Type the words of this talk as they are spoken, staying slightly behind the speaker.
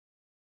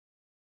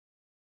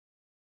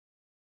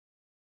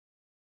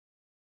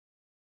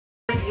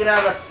get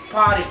out of the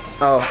potty.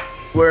 Oh,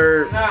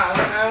 we're... Nah,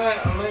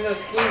 I'm gonna go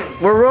skiing.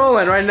 We're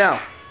rolling right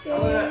now. I'm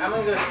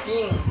gonna go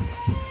skiing.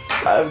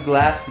 I have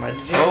glass in my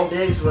toe.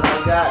 Digs what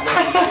I got.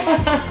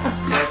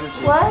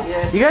 What?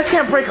 Yeah. You guys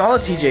can't break all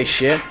of TJ's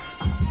shit.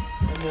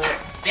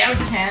 Yeah, we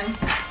can.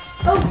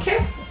 Okay.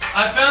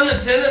 I found the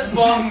tennis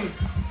ball.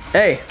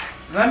 Hey.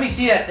 Let me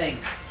see that thing.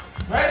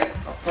 Ready?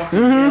 I'll fucking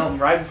nail him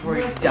right before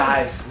he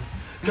dives.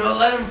 No,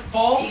 let him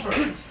fall He first.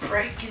 could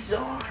break his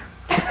arm.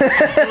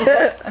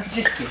 I'm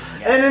just kidding.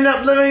 Ended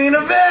up living in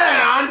a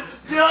van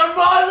down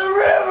by the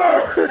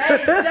river.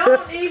 Hey,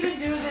 don't even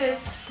do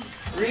this.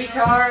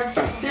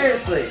 Retard.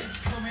 Seriously.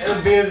 The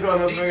beer's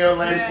gonna bring a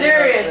land.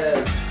 Serious.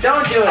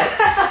 Don't do it.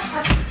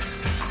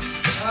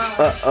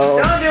 Uh-oh.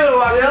 Don't do it,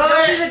 Walker.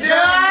 Don't even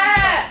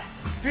try.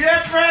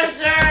 Peer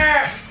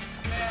pressure.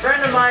 A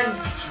friend of mine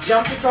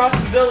jumped across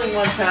the building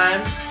one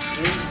time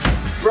and he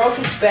broke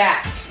his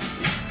back.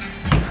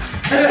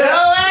 Do it.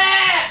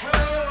 I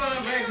don't want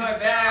to break my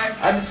back.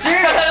 I'm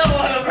serious. I don't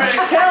want to break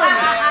my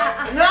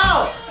back.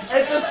 No,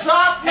 it's a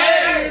soft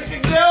Hey, man. You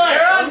can do it.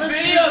 You're on Listen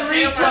video, to the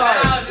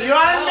retard.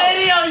 You're on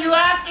video. You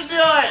have to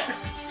do it.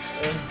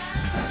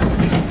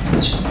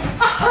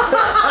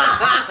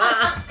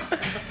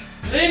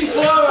 Lean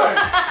forward.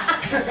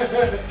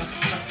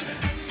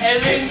 Hey,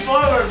 lean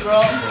forward,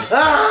 bro.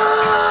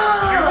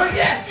 Ah! Go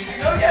get.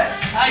 Go get.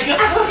 I go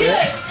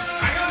get.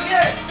 I go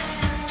get.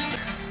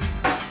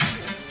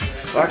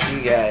 Fuck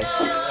you guys.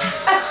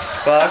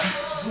 Fuck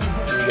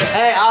you guys.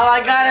 Hey, all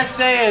I gotta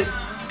say is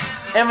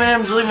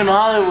Eminem's leaving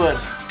Hollywood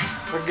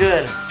for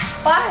good.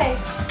 Why?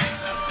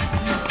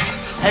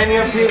 And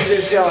your pubes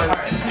are showing.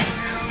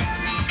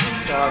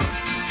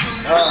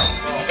 Oh,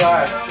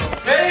 sorry.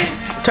 Ready?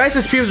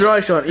 Tyson's pubes are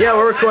always showing. Yeah,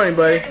 we're recording,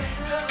 buddy.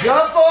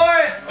 Go for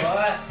it.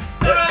 What?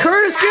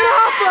 Curtis, get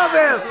off of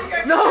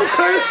him! No,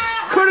 Curtis.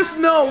 Curtis,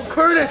 no.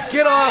 Curtis,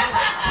 get off.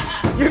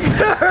 You're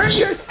gonna hurt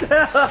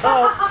yourself.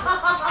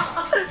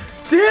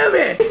 Damn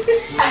it!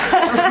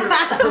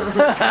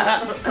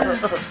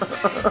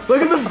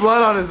 Look at the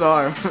blood on his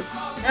arm.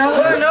 I'm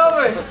going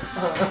over.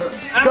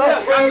 I'm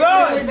going.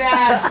 Really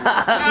bad.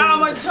 Ow,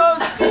 my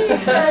toes deep.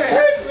 It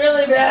hurts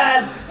really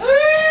bad.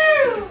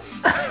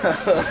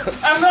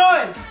 I'm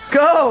going.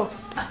 Go!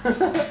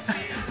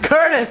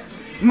 Curtis,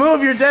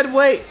 move your dead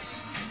weight.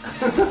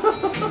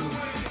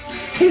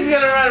 He's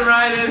gonna run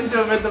right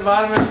into him at the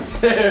bottom of the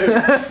stairs.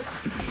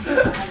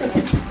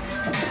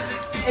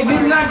 If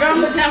he's not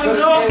going, the time we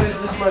go. It's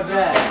just my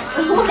back.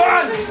 Come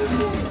on.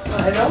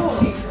 I know.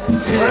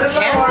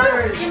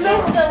 You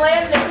missed the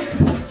landing.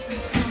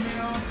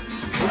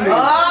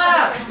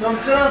 Ah! Come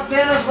sit on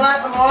Santa's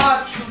lap and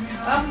watch.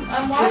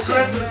 I'm The watching.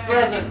 Christmas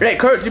present. Hey,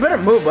 Curtis, you better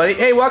move, buddy.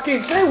 Hey,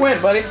 Joaquin, say when,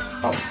 buddy.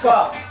 Oh,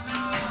 fuck.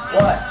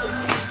 What?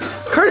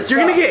 Curtis, you're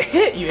gonna get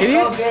hit, you Go,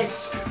 idiot. bitch.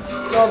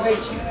 Go,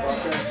 bitch.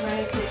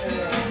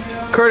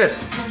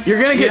 Curtis, you're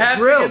gonna You get have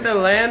to drilled. get the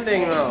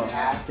landing though.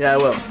 Yeah, I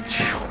will.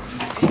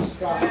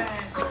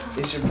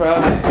 You should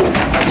probably.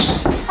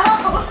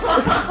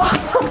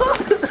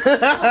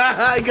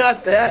 I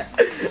got that.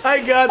 I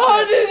got How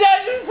that. did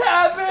that just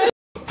happen?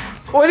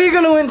 What are you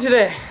gonna win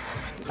today?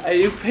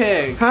 Hey, you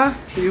pig. Huh?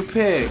 You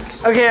pig.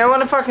 Okay, I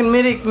want a fucking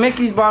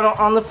Mickey's bottle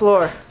on the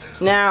floor.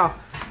 Now.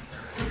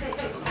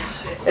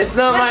 It's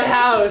not my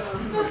house.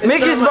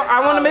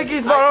 I want a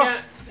Mickey's bottle.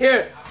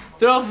 Here,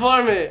 throw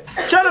for me.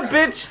 Shut up,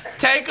 bitch.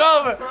 Take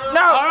over.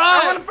 No, All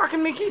I want a right.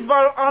 fucking Mickey's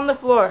bottle on the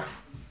floor.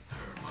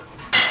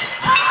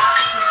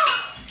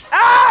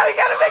 Ah, we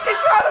got a Mickey's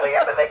bottle. We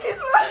got a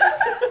Mickey's bottle.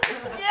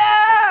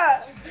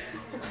 Yeah.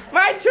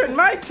 My turn.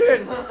 My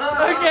turn.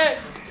 Okay.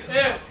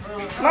 Here.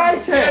 My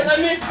Here, turn. let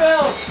me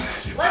film.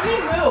 Let me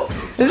move.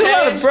 There's a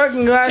lot of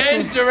broken glasses.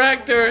 Change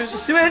directors.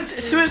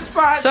 Switch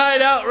spot.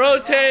 Side out.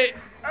 Rotate.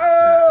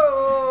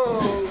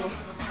 Oh.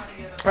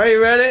 Are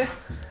you ready?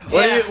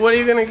 Yeah. What are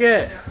you gonna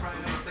get?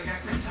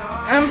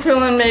 I'm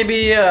feeling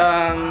maybe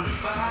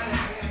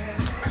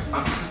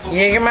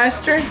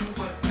Jägermeister.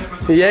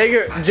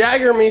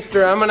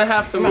 Jaggermeister. I'm gonna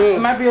have to It move.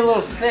 might be a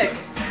little thick,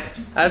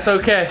 That's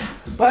okay.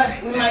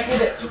 but we might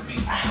get it.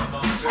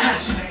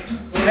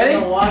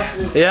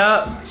 Ready?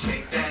 Yeah.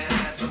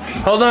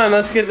 Hold on.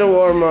 Let's get the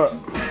warm up.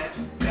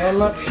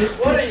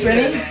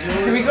 Ready?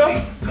 Here we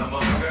go.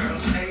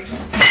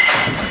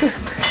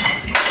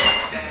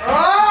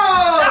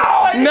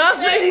 Oh!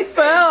 Nothing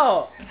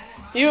fell.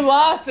 You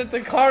lost at the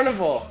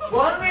carnival.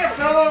 One man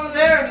fell over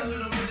there.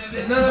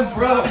 Another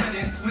broke.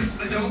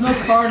 There's no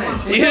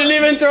carnage. You didn't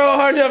even throw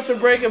hard enough to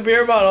break a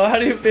beer bottle. How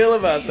do you feel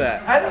about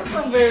that? I don't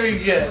feel very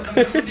good.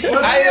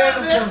 I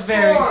don't feel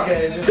very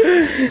good.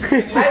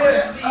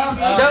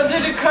 Those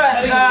are the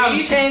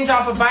cut chains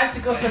off a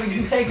bicycle so we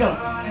can take them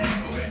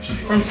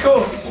from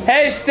school.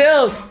 Hey,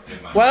 Stills,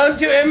 why don't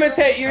you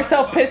imitate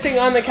yourself pissing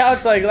on the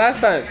couch like last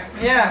time?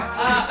 Yeah.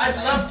 I'd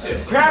love to.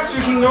 Perhaps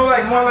we can go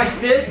like more like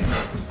this.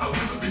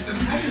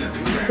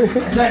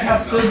 Is that how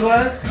Sid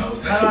was? He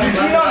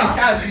peed on the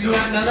couch. Did you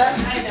not know that? I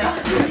know.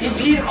 He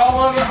peed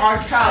all over our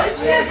couch.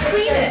 Just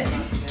clean it.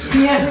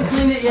 He hasn't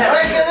cleaned it yet.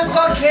 Wait, get this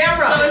on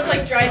camera. So it's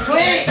like dried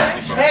Tweet!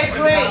 Hey,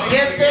 Tweet,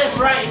 get this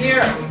right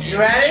here. You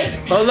ready?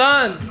 Hold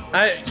on.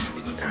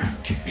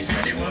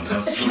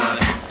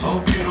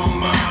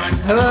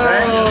 Hello.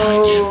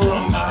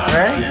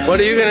 Ready? What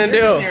are you gonna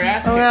do?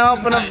 I'm gonna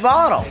open a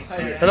bottle.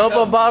 An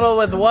open bottle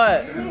with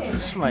what?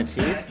 Just my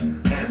teeth.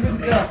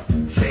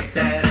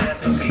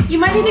 You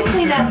might need to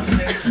clean up.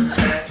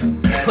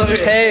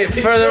 Hey,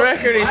 for the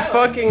record, he's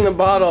fucking the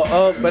bottle.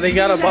 Oh, but he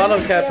got a bottle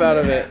cap out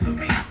of it.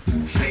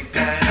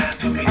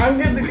 I'm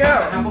good to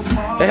go.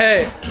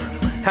 Hey,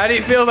 how do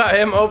you feel about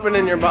him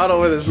opening your bottle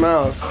with his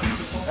mouth?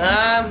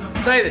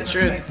 To tell you the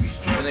truth,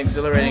 it's an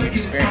exhilarating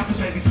experience.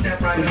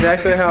 That's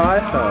exactly how I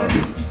felt.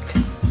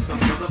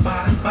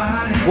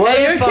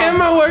 Hey, your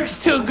camera works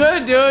too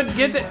good, dude.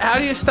 How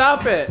do you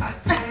stop it?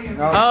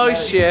 Oh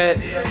shit!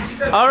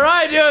 All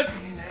right, dude.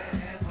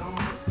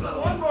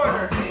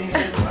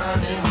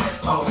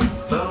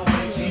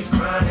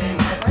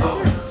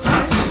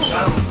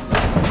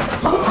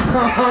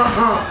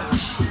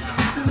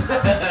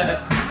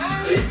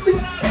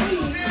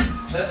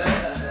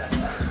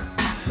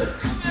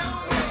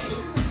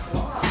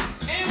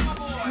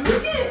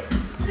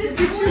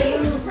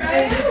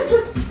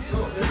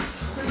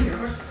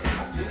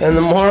 And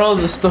the moral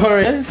of the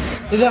story is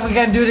that we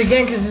gotta do it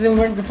again because it didn't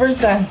work the first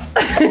time.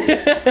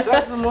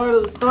 That's the moral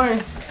of the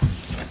story.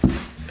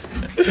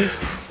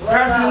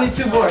 Perhaps we need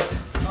 2 boards.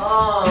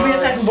 Give me a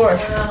second board.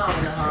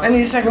 I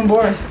need a second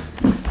board.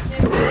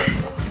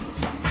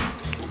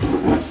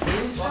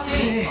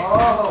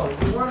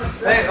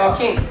 Hey,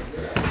 Joaquin,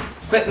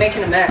 quit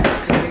making a mess,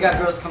 because we got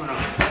girls coming on.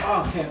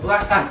 Oh, okay,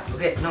 last time.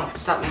 Okay, no,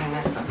 stop making a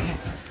mess, stop.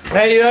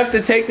 Hey, you have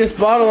to take this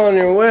bottle on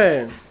your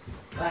way.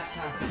 Last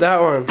time.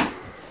 That one.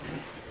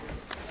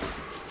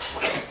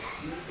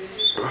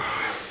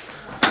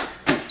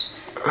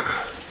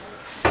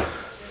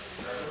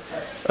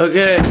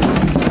 Okay.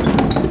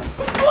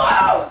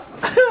 Wow!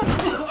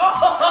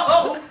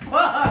 Oh,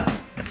 fuck!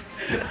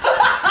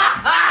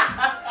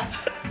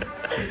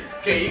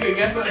 Okay, you can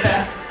guess what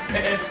happened.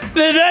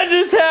 Did that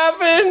just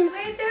happen?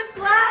 Wait, there's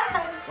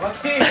glass.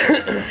 Joaquin,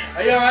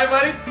 are you alright,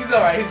 buddy? He's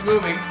alright, he's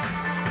moving.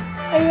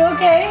 Are you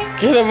okay?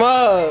 Get him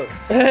up.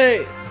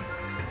 Hey.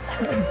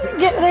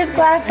 There's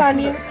glass on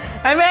you.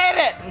 I made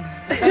it!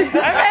 I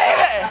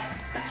made it!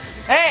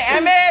 Hey, I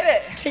made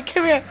it! Okay,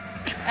 come here.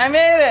 I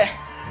made it!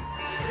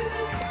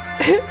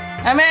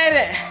 I made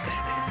it!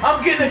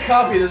 I'm getting a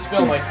copy of this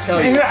film, I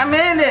tell you. I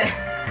made it!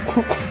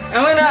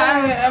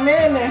 I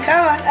made it!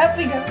 Come on, up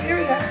we go. Here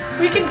we go.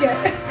 We can do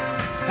it.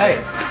 Hey,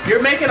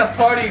 you're making a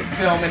party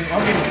film and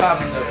I'm getting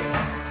copies of it.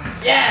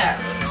 Yeah!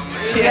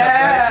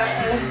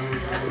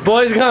 Yeah.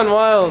 Boys Gone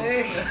Wild.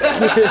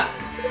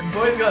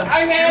 Boys gone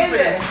I made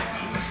stupid. it!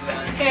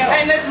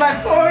 And it's my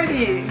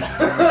 40!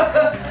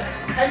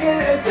 I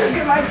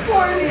get my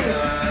 40!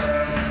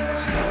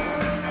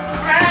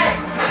 Alright!